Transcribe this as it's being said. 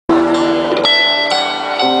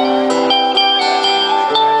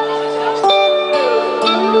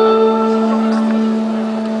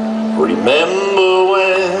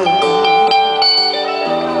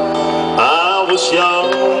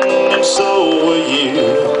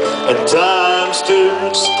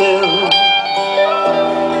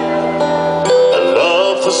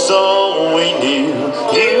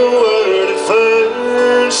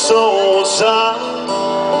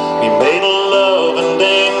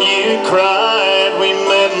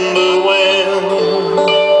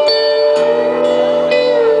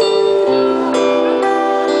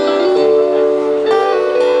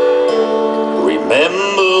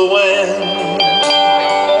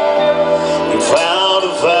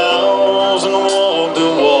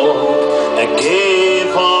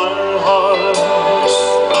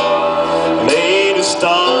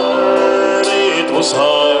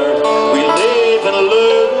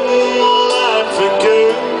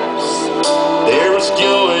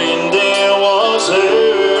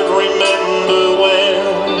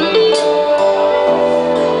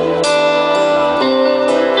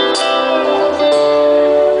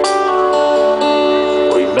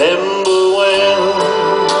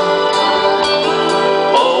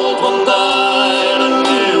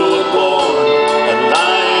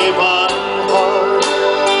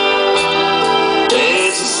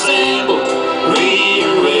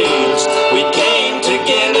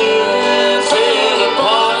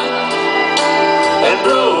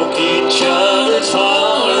broke each other's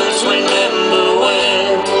hearts. Remember when?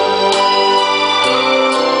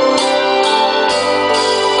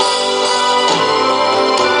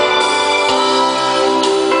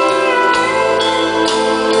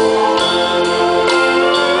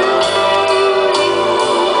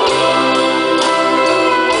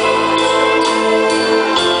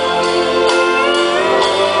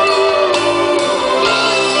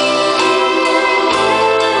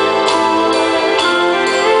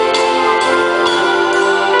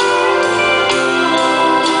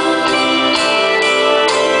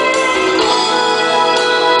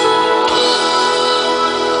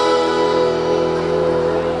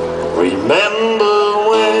 Remember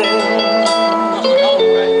when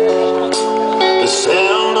the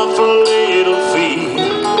sound of her little feet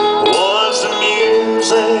was the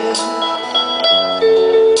music?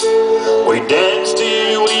 We danced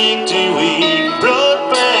till week to week,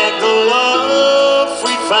 brought back the love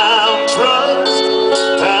we found, trust,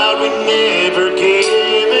 vowed we never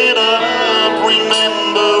gave it up.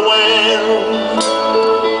 Remember when?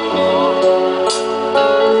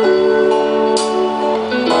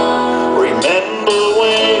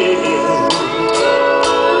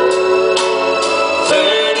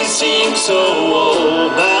 Seems so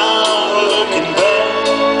old now, looking back.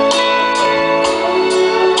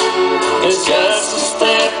 It's just a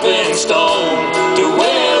stepping stone to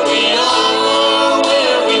where we are,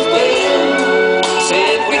 where we've been.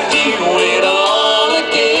 Said we'd do it all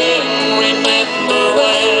again. Remember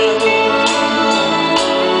when?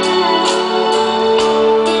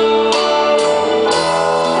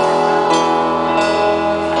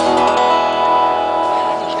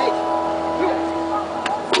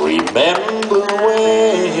 Remember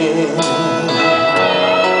when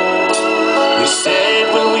we said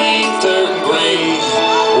when we turned gray,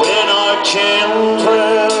 when our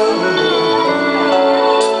children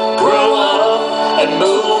grow up and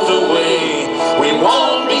move away, we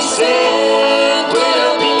won't be sad,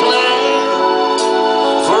 we'll be glad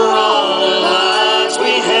for all the lives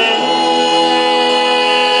we had,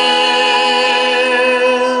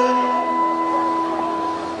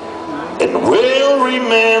 and we'll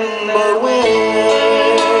remember when.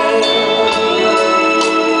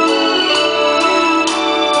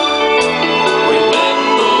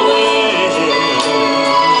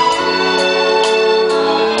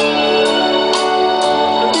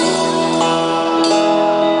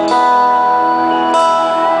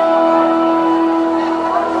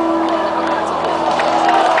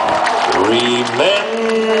 Remember